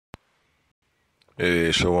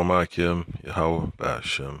Shalom Akim, Yahweh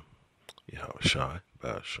Bashem, Yahweh Shai,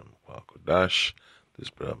 Bashem, Wakodash. This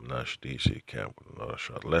brother Nash DC camp with another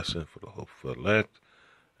short lesson for the hopeful elect,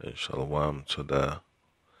 and Shalom to the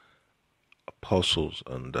apostles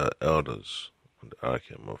and the elders and the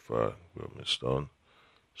Akim of William Stone.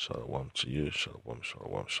 Shalom to you, Shalom,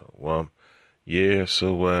 Shalom, Shalom. Yeah,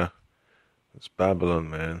 so it's Babylon,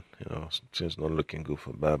 man. Things not looking good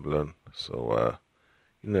for Babylon. So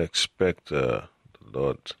expect the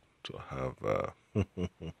Lord to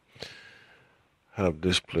have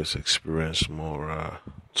this place experience more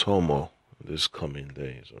turmoil this coming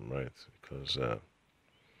days, all right? Because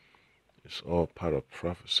it's all part of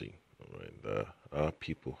prophecy, all right? Our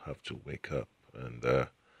people have to wake up and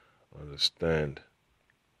understand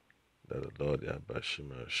that the Lord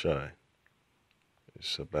Yahbashim Shai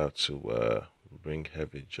is about to bring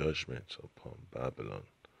heavy judgment upon Babylon,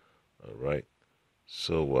 all right?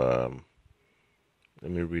 So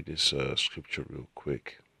let me read this scripture real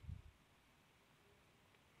quick.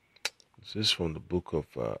 This is from the book of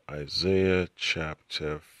Isaiah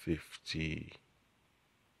chapter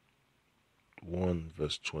 51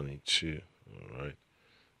 verse 22, all right?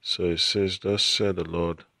 So it says, thus said the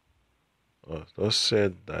Lord, thus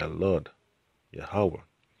said thy Lord, Yahweh,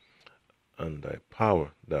 and thy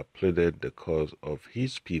power that pleaded the cause of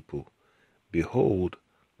his people, behold,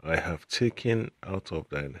 I have taken out of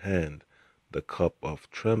thine hand the cup of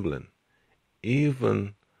trembling,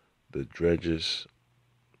 even the dregs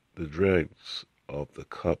of the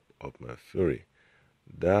cup of my fury.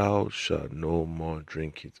 Thou shalt no more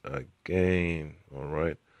drink it again. All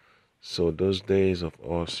right. So those days of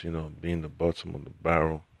us, being the bottom of the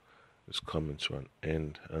barrel is coming to an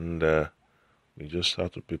end. And we just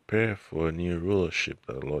have to prepare for a new rulership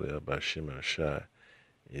that the Lord Yahbashim Shai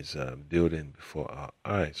is building before our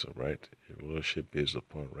eyes. All right. A rulership based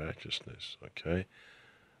upon righteousness. Okay.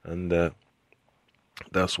 And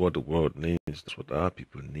that's what the world needs. That's what our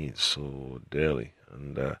people need so dearly.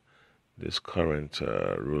 And this current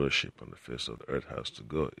rulership on the face of the earth has to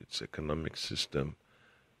go. Its economic system,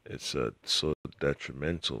 it's so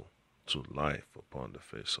detrimental to life upon the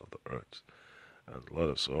face of the earth. And the Lord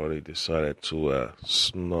has already decided to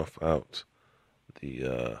snuff out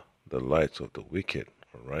the light of the wicked.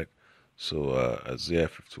 All right. So Isaiah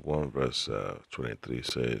 51 verse 23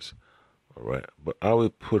 says, all right, but I will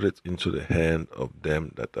put it into the hand of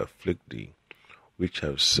them that afflict thee, which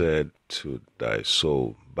have said to thy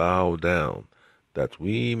soul, bow down, that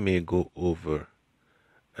we may go over,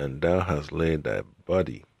 and thou hast laid thy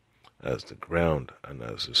body as the ground and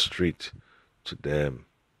as the street to them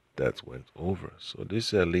that went over. So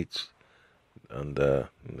these elites and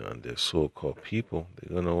and their so-called people,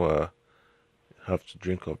 they're gonna have to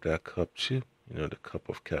drink of that cup too. The cup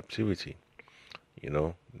of captivity.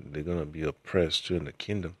 They're gonna be oppressed too in the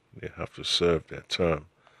kingdom. They have to serve their term.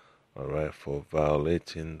 All right, for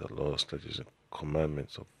violating the laws, statutes, and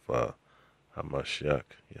commandments of Hamashiach,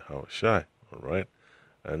 Yahweh Shai. All right,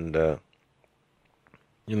 and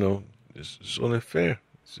it's only fair.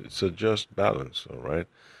 It's a just balance. All right,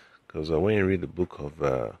 because when you read the book of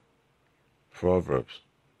Proverbs,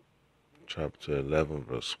 chapter 11,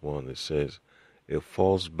 verse 1, it says, "A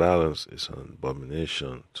false balance is an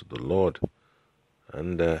abomination to the Lord."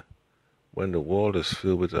 And when the world is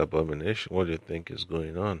filled with abomination, what do you think is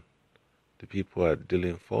going on? The people are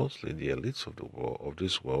dealing falsely. The elites of the world, of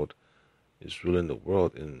this world, is ruling the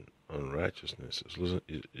world in unrighteousness.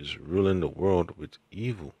 Is ruling the world with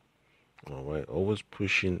evil. All right, always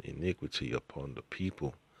pushing iniquity upon the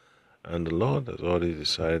people. And the Lord has already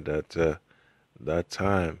decided that that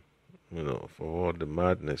time, for all the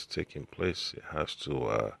madness taking place, it has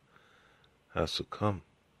to come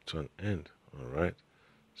to an end. All right.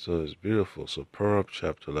 So it's beautiful. So Proverbs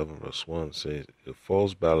chapter 11 verse 1 says, a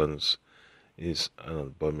false balance is an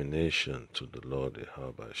abomination to the Lord,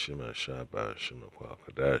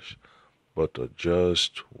 but a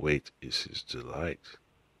just weight is his delight.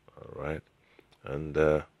 All right, and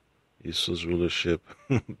Esau's rulership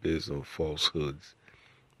based on falsehoods.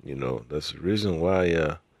 That's the reason why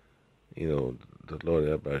the Lord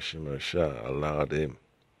Yahbashim allowed him,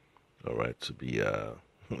 all right, to be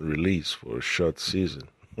released for a short season.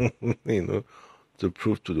 To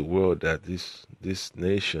prove to the world that this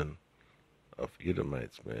nation of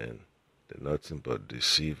Edomites, man, they're nothing but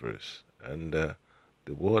deceivers. And the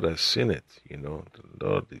world has seen it, The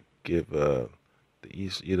Lord gave the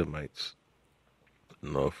East Edomites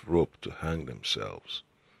enough rope to hang themselves,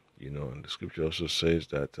 And the scripture also says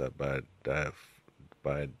that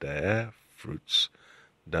by their fruits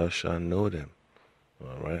thou shalt know them,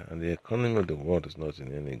 all right? And the economy of the world is not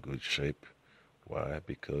in any good shape Why?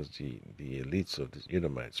 Because the elites of the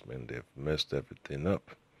Edomites, man, they've messed everything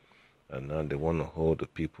up. And now they want to hold the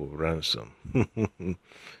people ransom.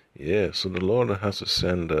 Yeah, so the Lord has to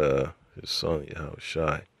send his son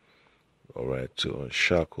Yahushai, all right, to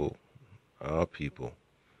unshackle our people,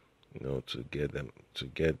 to get them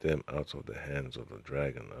out of the hands of the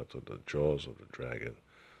dragon, out of the jaws of the dragon.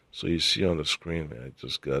 So you see on the screen, man, I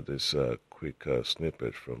just got this quick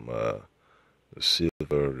snippet from the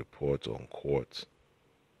Silver Report on Court.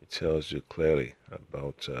 It tells you clearly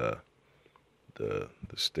about the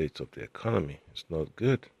state of the economy. It's not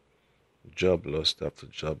good. Job loss after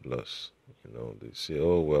job loss. They say,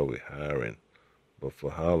 oh, well, we're hiring. But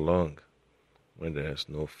for how long? When there is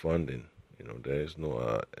no funding, there is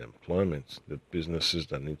no employment. The businesses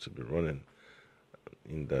that need to be running,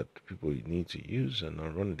 in that people need to use and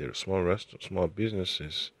not running. There are small restaurants, small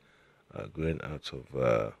businesses are going out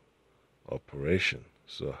of operation.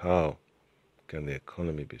 So how can the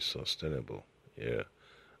economy be sustainable? Yeah.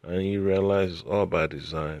 And you realize it's all by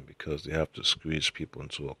design, because they have to squeeze people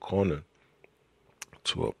into a corner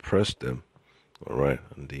to oppress them. All right.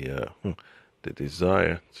 And the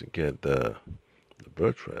desire to get the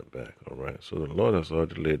birthright back. All right. So the Lord has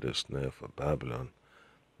already laid a snare for Babylon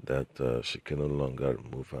that she can no longer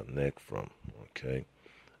remove her neck from. Okay.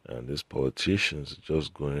 And these politicians are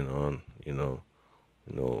just going on,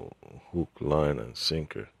 hook, line, and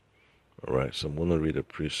sinker. All right. So I'm going to read a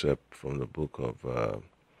precept from the book of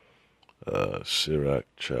Sirach,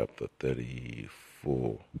 chapter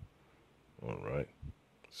 34. All right.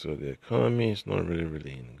 So the economy is not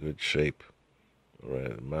really in good shape. All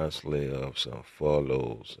right. Mass layoffs and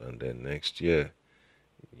furloughs, and then next year,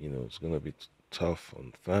 it's going to be tough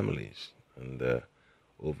on families, and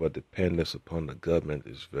over dependence upon the government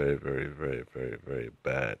is very, very, very, very, very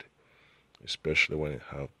bad, especially when you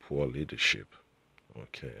have poor leadership.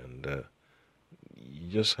 Okay, and you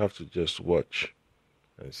just have to just watch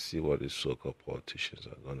and see what these so-called politicians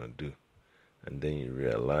are gonna do, and then you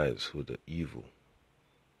realize who the evil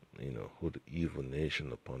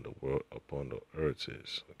nation upon the world, upon the earth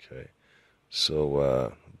is. Okay,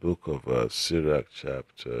 so book of Sirach,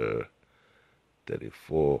 chapter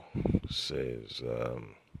 34 says,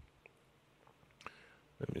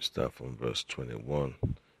 let me start from verse 21.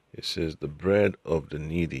 It says, the bread of the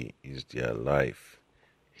needy is their life.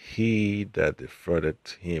 He that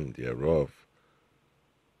defraudeth him thereof,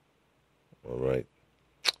 all right,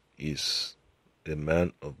 is a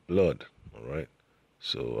man of blood. All right.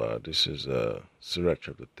 So this is Sirach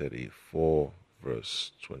chapter 34,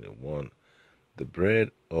 verse 21. The bread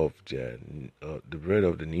of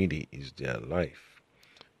the needy is their life.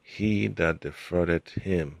 He that defraudeth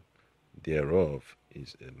him thereof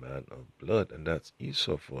is a man of blood, and that's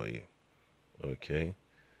Esau for you. Okay,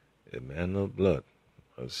 a man of blood.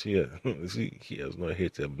 As he has not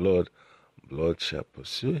hated blood, blood shall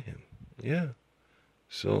pursue him. Yeah.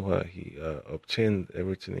 So he obtained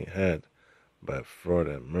everything he had by fraud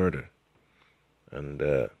and murder, and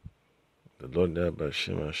the Lord by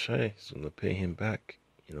Shema Shai is going to pay him back,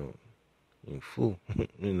 in full,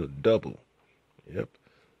 double. Yep.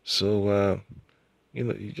 So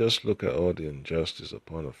you just look at all the injustice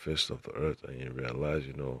upon the face of the earth, and you realize,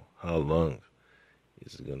 how long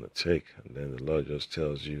it's going to take. And then the Lord just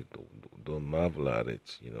tells you, don't marvel at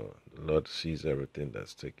it. The Lord sees everything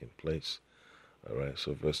that's taking place. All right.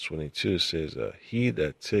 So verse 22 says, he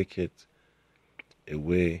that taketh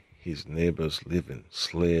away his neighbor's living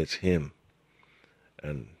slayeth him,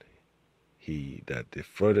 and he that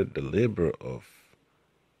defrauded the labor of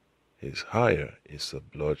his hire is a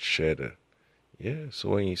bloodshedder. Yeah, so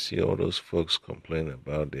when you see all those folks complain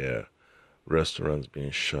about their restaurants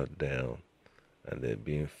being shut down, and they're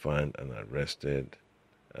being fined and arrested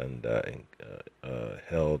and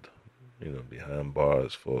held, behind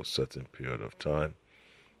bars for a certain period of time,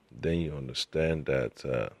 then you understand that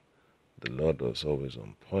the Lord was always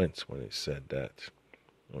on point when he said that.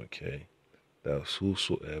 Okay, that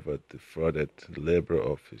whosoever defrauded the labor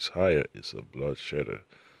of his hire is a bloodshedder.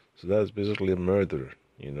 So that's basically a murder.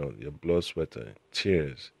 Your blood, sweat, and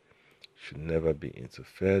tears should never be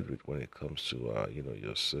interfered with when it comes to,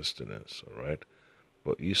 your sustenance, all right?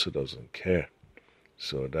 But Esau doesn't care.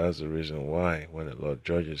 So that's the reason why when the Lord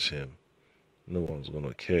judges him, no one's going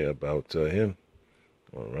to care about him,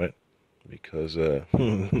 all right? Because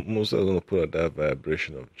most are going to put out that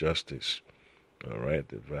vibration of justice, all right?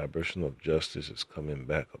 The vibration of justice is coming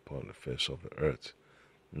back upon the face of the earth.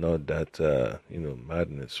 Not that,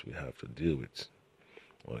 madness we have to deal with.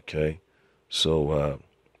 Okay? So,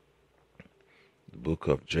 the book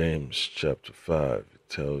of James, chapter 5, it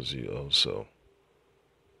tells you also.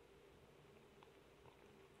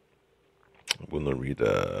 I'm going to read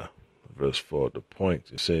verse 4, the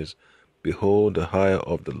point. It says, behold the hire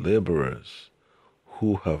of the laborers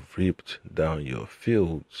who have reaped down your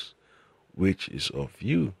fields, which is of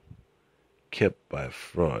you, kept by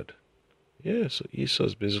fraud. Yeah, so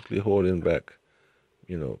Esau's basically holding back,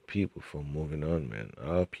 people from moving on, man.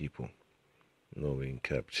 Our people, in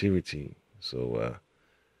captivity. So,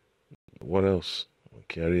 what else? I'll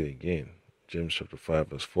carry it again. James chapter 5,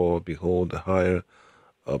 verse 4. Behold the hire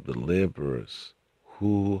of the laborers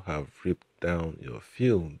who have reaped down your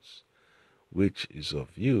fields, which is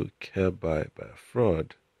of you, kept back by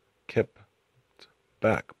fraud,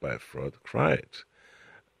 cried.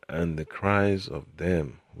 And the cries of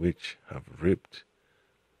them which have reaped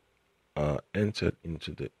are entered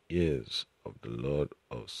into the ears of the Lord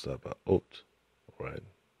of Sabaoth, right?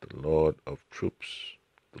 The Lord of troops,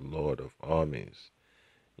 the Lord of armies.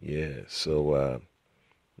 Yeah, so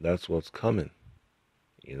that's what's coming.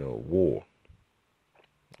 War.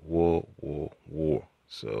 War, war, war.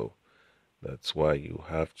 So that's why you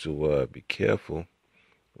have to be careful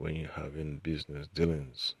when you're having business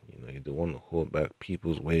dealings. You don't want to hold back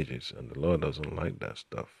people's wages, and the Lord doesn't like that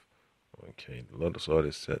stuff. Okay, the Lord has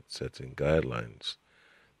already setting guidelines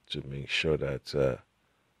to make sure that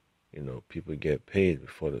people get paid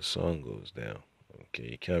before the sun goes down. Okay,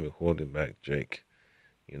 you can't be holding back Jake,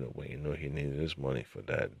 when you know he needs his money for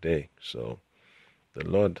that day. So the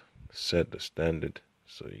Lord set the standard,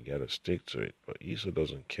 so you gotta stick to it. But Esau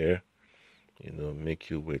doesn't care. Make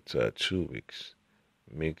you wait 2 weeks,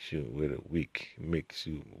 makes you wait a week, makes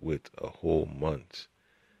you wait a whole month.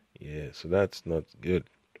 Yeah, so that's not good.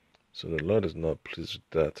 So the Lord is not pleased with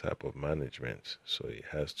that type of management. So he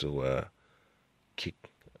has to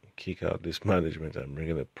kick out this management and bring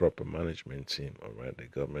in a proper management team, all right, the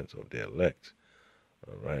government of the elect,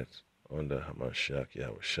 all right, under Hamashiach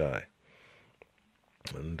Yahushai.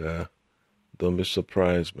 And don't be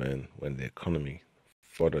surprised, man, when the economy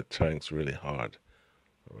further tanks really hard,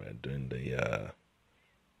 all right, during the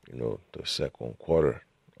the second quarter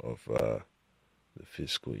of the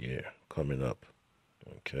fiscal year coming up.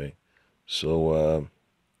 Okay, so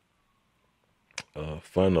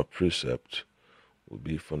final precept will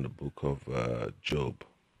be from the book of Job,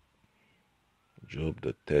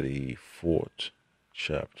 the 34th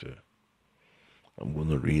chapter. I'm going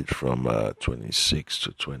to read from 26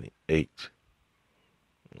 to 28.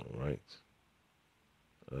 All right.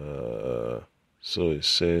 So it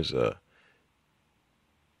says, I'm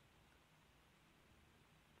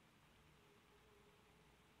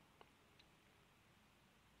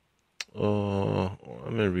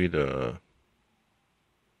going to read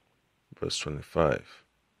verse 25.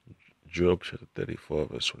 Job chapter 34,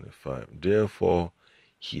 verse 25. Therefore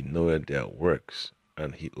he knoweth their works,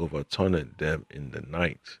 and he overturneth them in the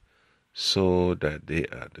night, so that they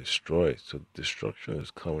are destroyed. So destruction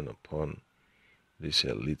is coming upon these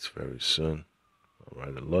elites very soon. All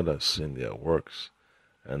right, the Lord has seen their works,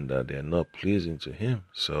 and they are not pleasing to him.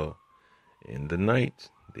 So in the night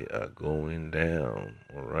they are going down.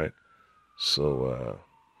 All right. So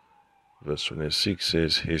verse 26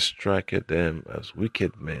 says, he striketh them as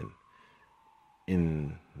wicked men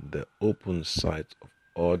in the open sight of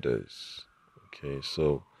others. Okay,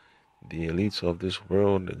 so the elites of this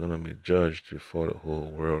world, they're going to be judged before the whole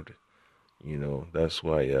world. That's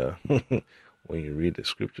why when you read the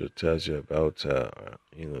scripture, it tells you about,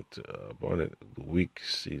 about it, the weak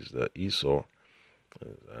sees the Esau,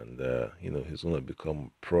 and, he's going to become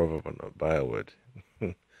a proverb and a byword.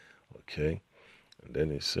 Okay, and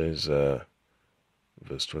then it says,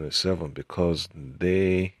 verse 27, because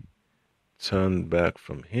they turned back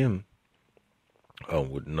from him and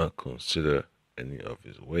would not consider any of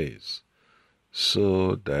his ways,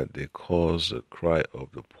 so that they caused the cry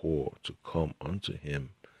of the poor to come unto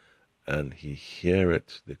him, and he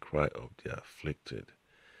heareth the cry of the afflicted.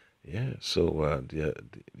 Yeah, so the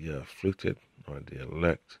afflicted or the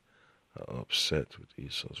elect are upset with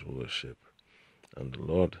Esau's rulership, and the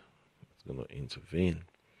Lord is going to intervene.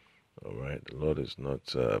 All right, the Lord is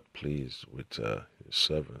not pleased with his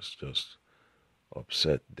servants just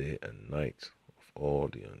upset day and night of all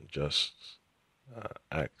the unjust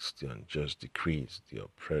acts, the unjust decrees, the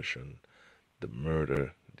oppression, the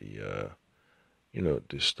murder, the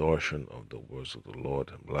distortion of the words of the Lord,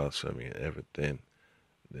 and blasphemy and everything.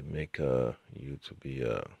 They make you to be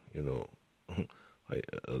a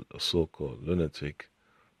so-called lunatic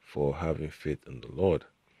for having faith in the Lord.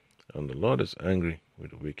 And the Lord is angry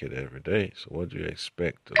with the wicked every day. So what do you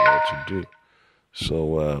expect the Lord to do?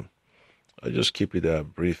 So I just keep it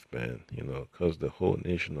that brief, man, because the whole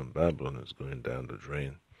nation of Babylon is going down the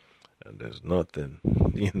drain. And there's nothing,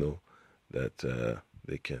 that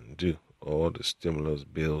they can do. all the stimulus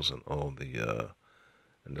bills and all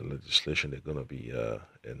and the legislation they're gonna be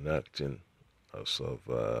enacting as of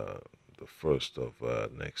the first of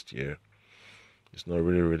next year, it's not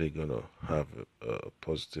really gonna have a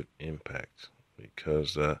positive impact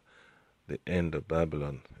because the end of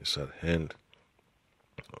Babylon is at hand,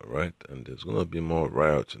 all right, and there's gonna be more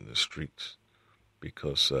riots in the streets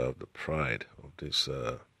because of the pride of these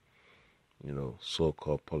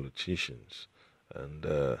so-called politicians. And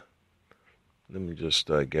let me just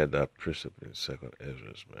get that precept in Second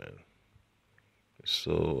Ezra, man. It's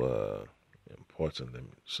so important.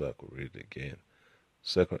 So I could read it again.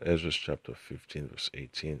 Second Ezra chapter 15, verse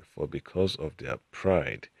 18. For because of their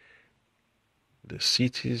pride, the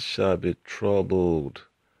cities shall be troubled,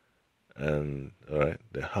 and all right,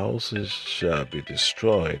 the houses shall be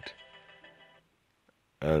destroyed,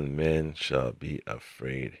 and men shall be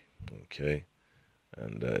afraid. Okay,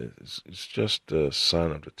 and it's just a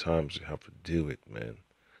sign of the times you have to deal with, man.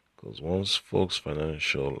 Because once folks'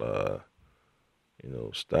 financial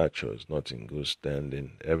stature is not in good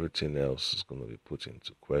standing, everything else is going to be put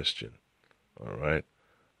into question. All right,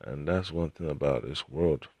 and that's one thing about this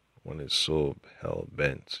world when it's so hell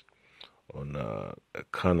bent on a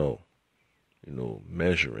carnal,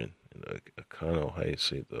 measuring, a carnal, how you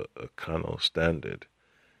say, a carnal standard.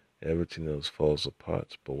 Everything else falls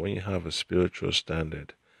apart. But when you have a spiritual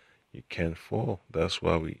standard, you can't fall. That's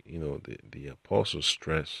why the apostles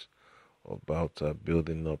stress about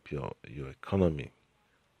building up your economy,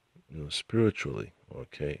 spiritually.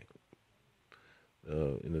 Okay,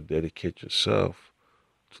 dedicate yourself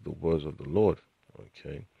to the words of the Lord.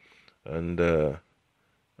 Okay, and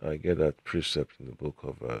I get that precept in the book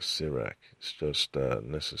of Sirach. It's just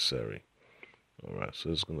necessary. All right, so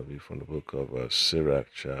it's going to be from the book of Sirach,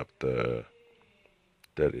 chapter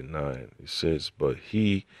 39. It says, "But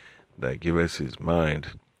he that giveth his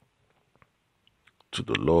mind to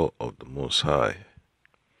the law of the Most High,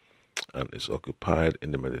 and is occupied in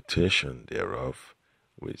the meditation thereof,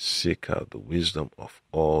 will seek out the wisdom of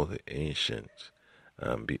all the ancients,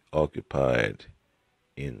 and be occupied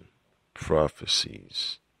in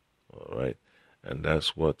prophecies." All right, and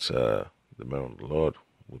that's what the man of the Lord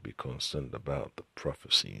will be concerned about, the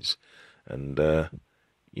prophecies, and it's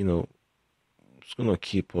gonna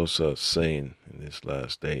keep us sane in these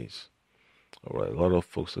last days. All right, a lot of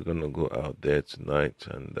folks are gonna go out there tonight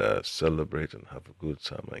and celebrate and have a good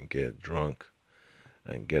time and get drunk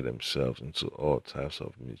and get themselves into all types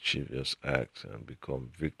of mischievous acts and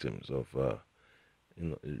become victims of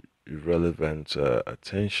irrelevant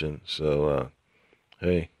attention. So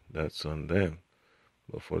hey, that's on them.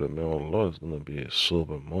 But for the man of the Lord, it's going to be a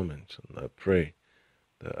sober moment. And I pray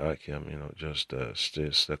that I can, just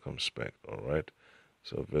stay circumspect, all right?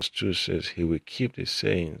 So verse 2 says, "He will keep the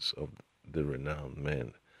sayings of the renowned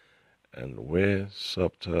men, and where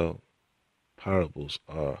subtle parables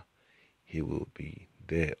are, he will be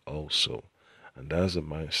there also." And that's the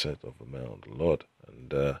mindset of a man of the Lord.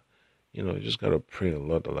 And, you just got to pray the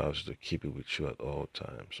Lord allows you to keep it with you at all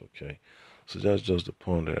times, okay? So that's just the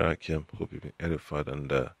point that I can hope you've been edified,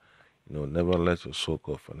 and never let your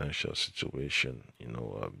so-called financial situation,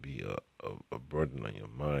 be a burden on your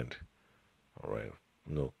mind. All right,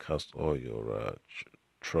 cast all your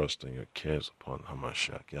trust and your cares upon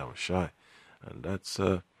Hamashiach Yahushai, and that's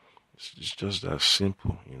it's just that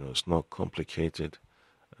simple. It's not complicated,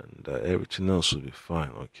 and everything else will be fine.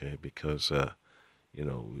 Okay, because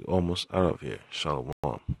we're almost out of here. Shalom.